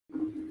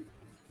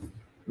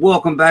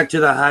Welcome back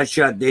to the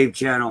Hotshot Dave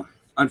channel.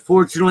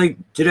 Unfortunately,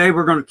 today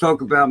we're going to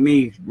talk about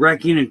me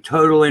wrecking and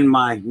totaling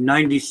my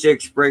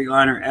 96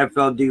 Freightliner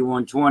FLD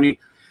 120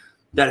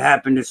 that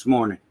happened this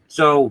morning.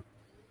 So,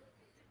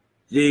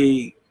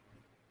 this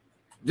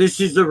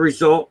is the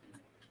result.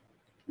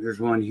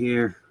 There's one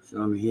here,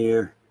 some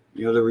here.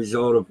 You know, the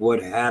result of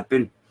what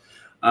happened.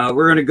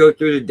 We're going to go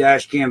through the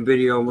dash cam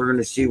video and we're going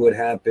to see what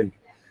happened.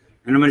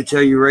 And I'm going to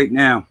tell you right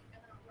now,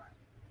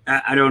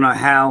 I don't know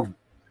how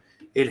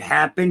it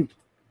happened.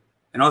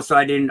 And also,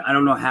 I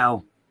don't know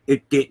how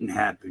it didn't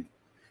happen.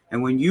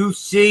 And when you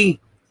see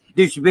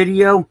this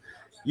video,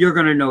 you're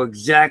going to know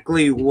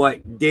exactly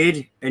what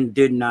did and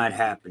did not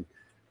happen.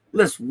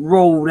 Let's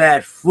roll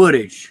that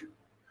footage.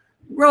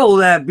 Roll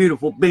that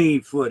beautiful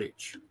bean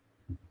footage.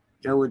 Is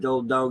that what the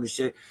old dog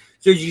said?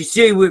 So as you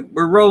see,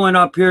 we're rolling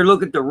up here.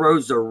 Look at the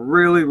roads. They're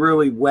really,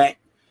 really wet.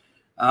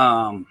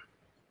 You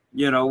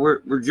know,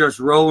 we're just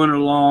rolling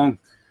along,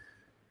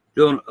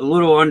 doing a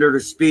little under the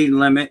speed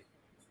limit.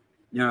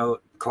 You know,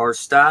 car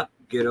stop,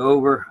 get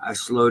over. I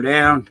slow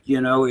down.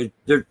 You know,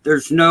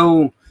 there's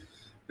no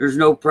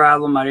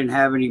problem. I didn't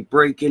have any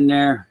brake in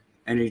there,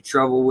 any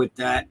trouble with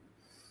that.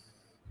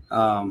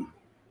 You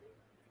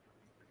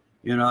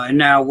know, and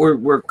now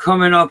we're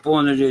coming up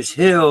onto this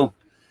hill.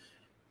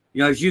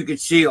 You know, as you can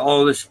see,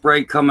 all the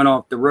spray coming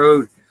off the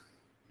road.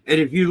 And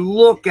if you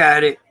look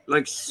at it,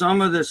 like some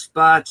of the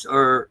spots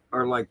are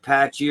like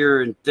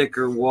patchier and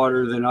thicker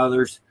water than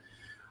others.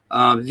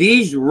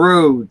 These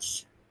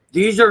roads,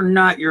 these are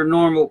not your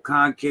normal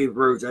concave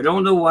roads. I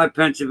don't know why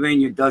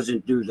Pennsylvania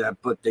doesn't do that,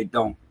 but they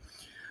don't.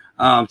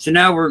 So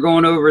now we're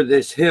going over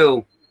this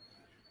hill.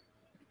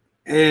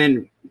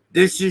 And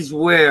this is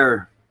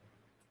where,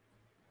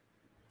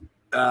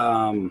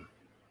 you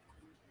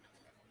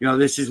know,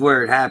 this is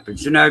where it happened.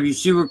 So now if you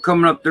see we're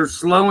coming up, they're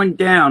slowing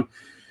down.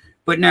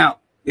 But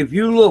now, if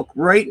you look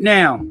right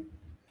now,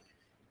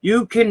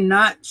 you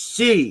cannot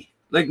see.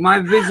 Like my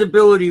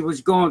visibility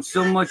was going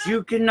so much,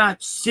 you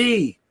cannot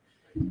see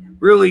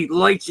really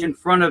lights in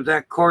front of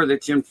that car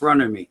that's in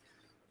front of me.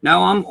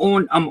 Now I'm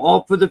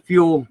off of the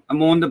fuel,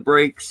 I'm on the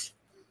brakes,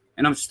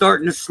 and I'm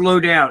starting to slow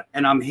down,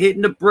 and I'm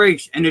hitting the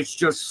brakes, and it's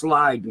just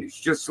sliding. It's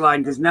just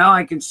sliding because now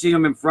I can see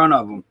them in front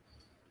of them.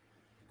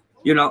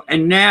 You know,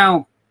 and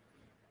now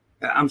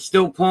I'm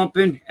still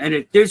pumping, and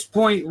at this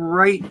point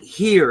right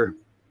here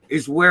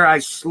is where I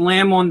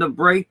slam on the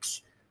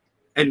brakes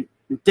and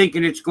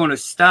thinking it's going to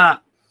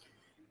stop,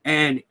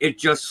 and it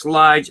just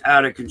slides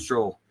out of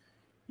control.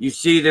 You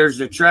see there's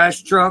the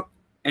trash truck,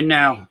 and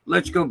now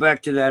let's go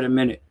back to that a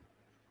minute.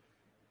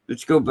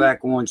 Let's go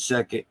back 1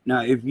 second.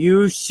 Now, if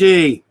you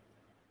see,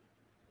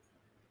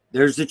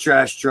 there's the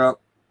trash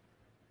truck.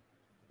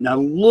 Now,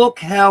 look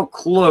how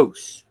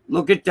close.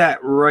 Look at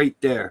that right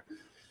there.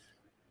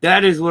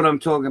 That is what I'm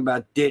talking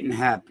about didn't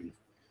happen.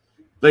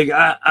 Like,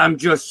 I'm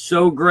just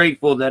so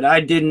grateful that I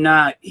did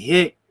not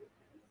hit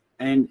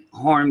and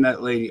harm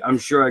that lady. I'm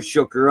sure I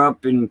shook her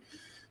up and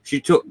she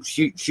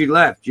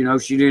left. You know,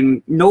 she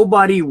didn't,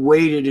 nobody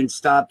waited and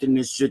stopped in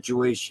this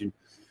situation.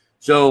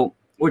 So,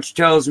 which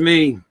tells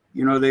me,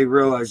 you know, they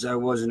realized I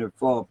wasn't at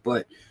fault.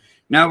 But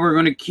now we're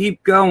going to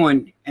keep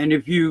going. And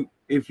if you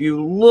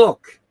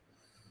look,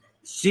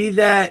 see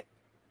that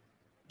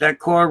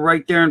car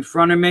right there in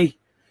front of me?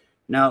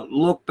 Now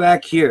look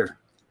back here.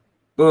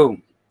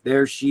 Boom.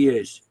 There she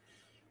is.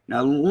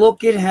 Now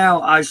look at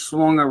how I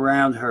swung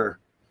around her.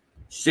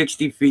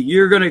 60 feet.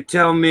 You're going to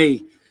tell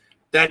me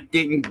that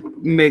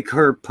didn't make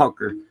her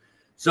pucker.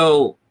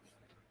 So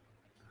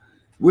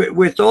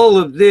with all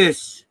of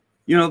this,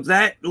 you know,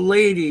 that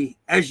lady,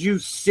 as you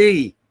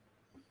see,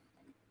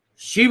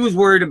 she was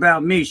worried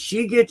about me.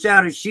 She gets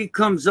out and she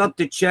comes up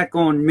to check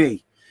on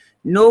me.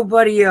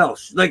 Nobody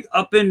else. Like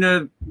up in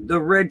the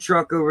red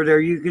truck over there,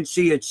 you can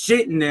see it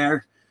sitting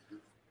there,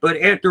 but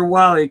after a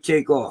while they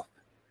take off.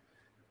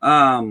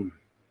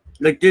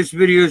 Like this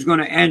video is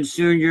going to end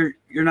soon.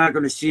 You're not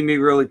going to see me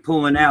really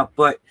pulling out,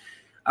 but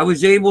I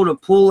was able to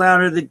pull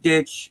out of the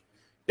ditch.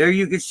 There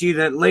you can see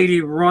that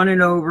lady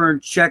running over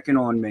and checking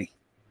on me,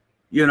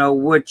 you know,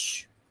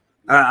 which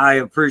I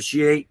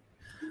appreciate.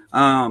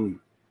 Now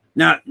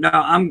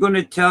I'm going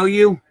to tell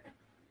you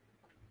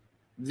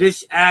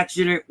this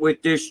accident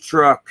with this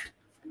truck.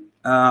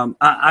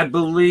 I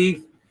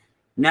believe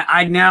now.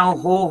 I now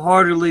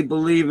wholeheartedly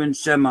believe in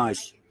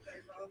semis.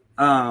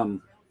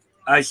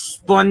 I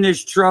spun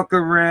this truck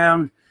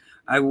around.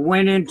 I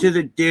went into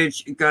the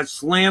ditch. It got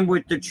slammed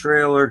with the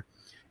trailer,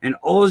 and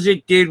all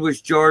it did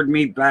was jarred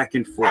me back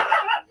and forth.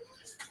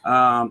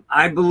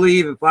 I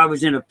believe if I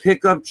was in a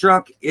pickup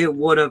truck, it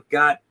would have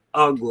got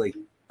ugly,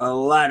 a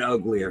lot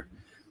uglier.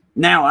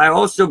 Now, I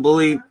also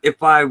believe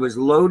if I was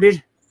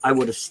loaded, I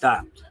would have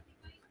stopped.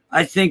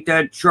 I think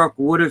that truck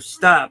would have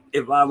stopped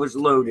if I was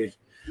loaded.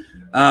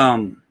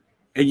 And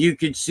you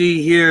can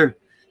see here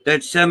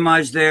that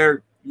semi's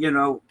there, you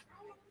know,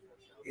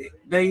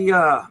 they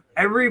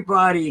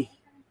everybody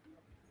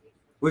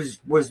was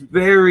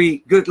very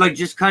good, like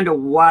just kind of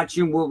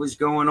watching what was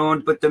going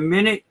on. But the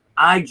minute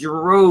I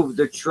drove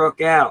the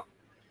truck out,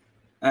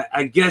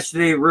 I guess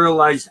they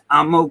realized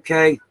I'm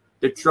okay.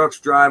 the truck's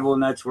drivable,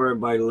 and that's where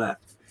everybody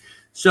left.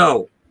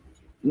 So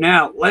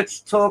now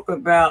let's talk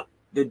about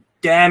the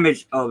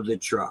damage of the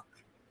truck.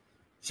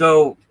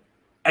 So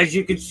as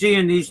you can see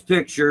in these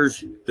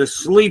pictures, the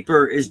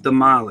sleeper is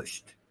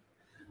demolished.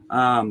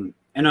 And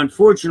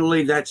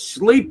unfortunately, that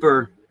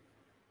sleeper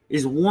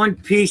is one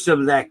piece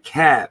of that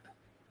cab.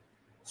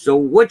 So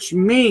which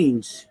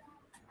means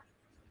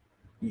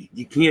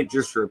you can't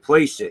just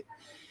replace it.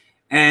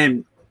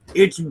 And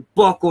it's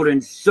buckled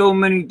in so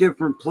many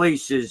different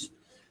places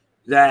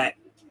that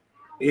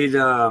it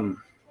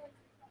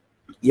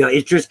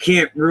it just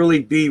can't really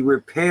be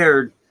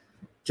repaired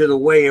to the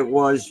way it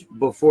was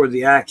before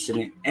the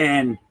accident.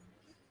 And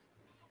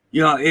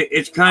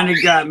it's kind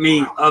of got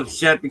me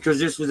upset because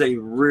this was a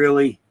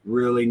really,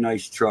 really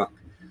nice truck.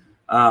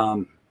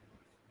 Now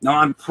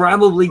I'm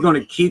probably going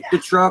to keep the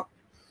truck.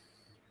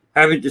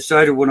 Haven't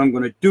decided what I'm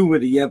going to do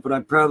with it yet, but I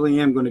probably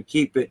am going to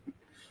keep it.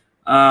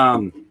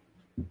 As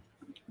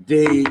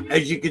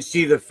you can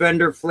see, the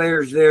fender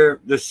flares there,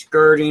 the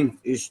skirting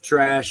is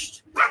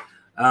trashed.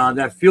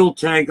 That fuel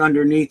tank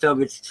underneath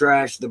of it's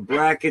trashed. The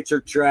brackets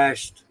are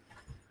trashed.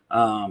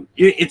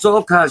 It's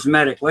all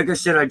cosmetic. Like I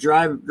said, I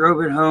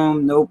drove it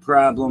home, no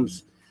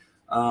problems.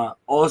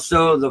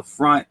 Also, the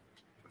front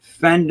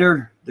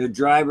fender, the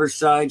driver's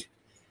side,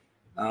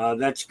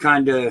 that's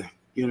kind of,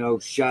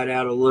 shot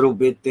out a little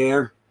bit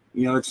there.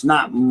 It's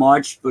not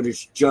much, but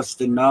it's just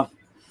enough.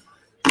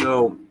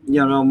 So,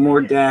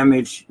 more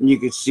damage. And you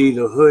can see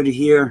the hood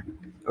here,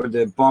 or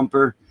the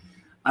bumper.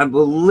 I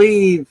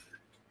believe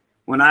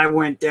when I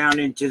went down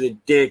into the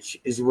ditch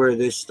is where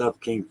this stuff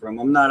came from.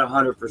 I'm not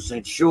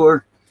 100%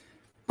 sure,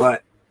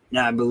 but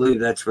yeah, I believe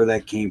that's where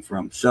that came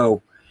from.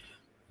 So,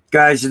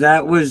 guys,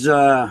 that was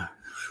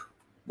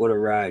what a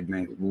ride,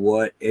 man.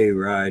 What a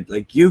ride.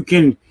 Like, you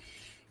could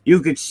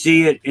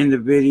see it in the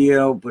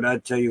video, but I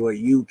tell you what,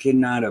 you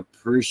cannot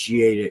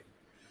appreciate it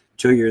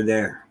till you're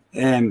there.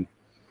 And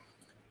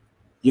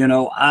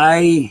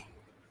I've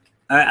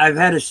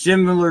had a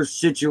similar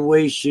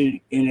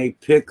situation in a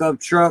pickup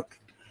truck,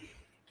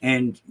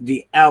 and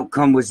the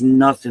outcome was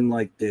nothing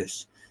like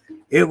this.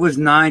 It was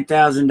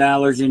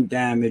 $9,000 in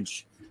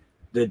damage.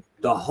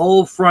 The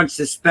whole front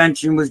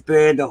suspension was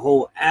bad. The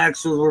whole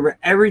axles were bad.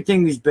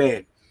 Everything was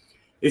bad.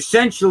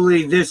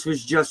 Essentially, this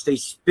was just a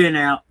spin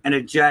out and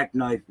a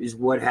jackknife is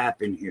what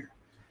happened here.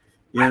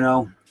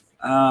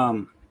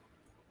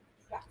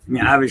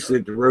 Obviously,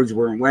 if the roads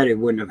weren't wet, it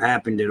wouldn't have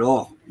happened at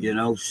all.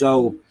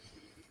 So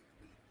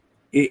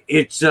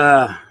it's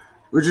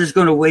we're just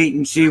going to wait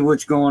and see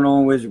what's going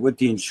on with what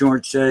the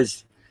insurance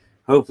says.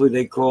 Hopefully,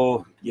 they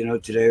call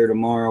today or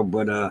tomorrow.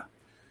 But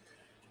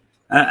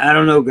I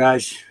don't know,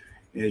 guys.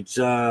 It's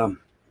definitely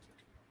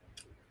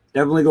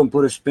going to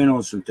put a spin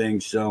on some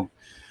things. So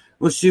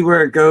we'll see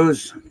where it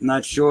goes. I'm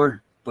not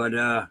sure, but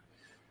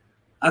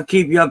I'll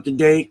keep you up to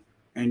date,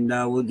 and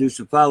we'll do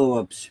some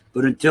follow-ups.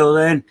 But until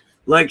then,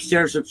 like,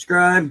 share,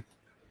 subscribe,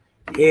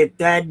 hit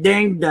that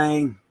ding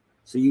dang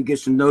so you get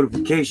some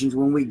notifications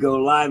when we go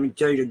live and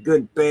tell you the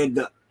good, bad,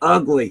 the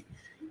ugly,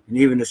 and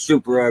even the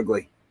super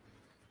ugly.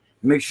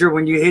 Make sure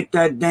when you hit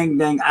that ding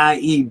dang,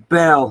 i.e.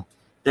 bell,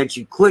 that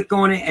you click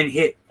on it and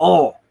hit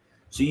all,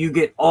 so you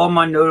get all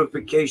my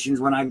notifications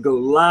when I go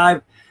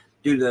live,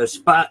 do the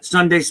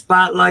Sunday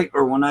Spotlight,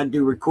 or when I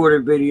do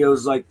recorded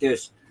videos like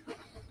this.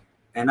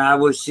 And I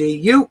will see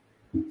you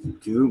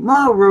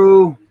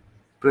tomorrow.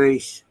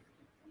 Peace.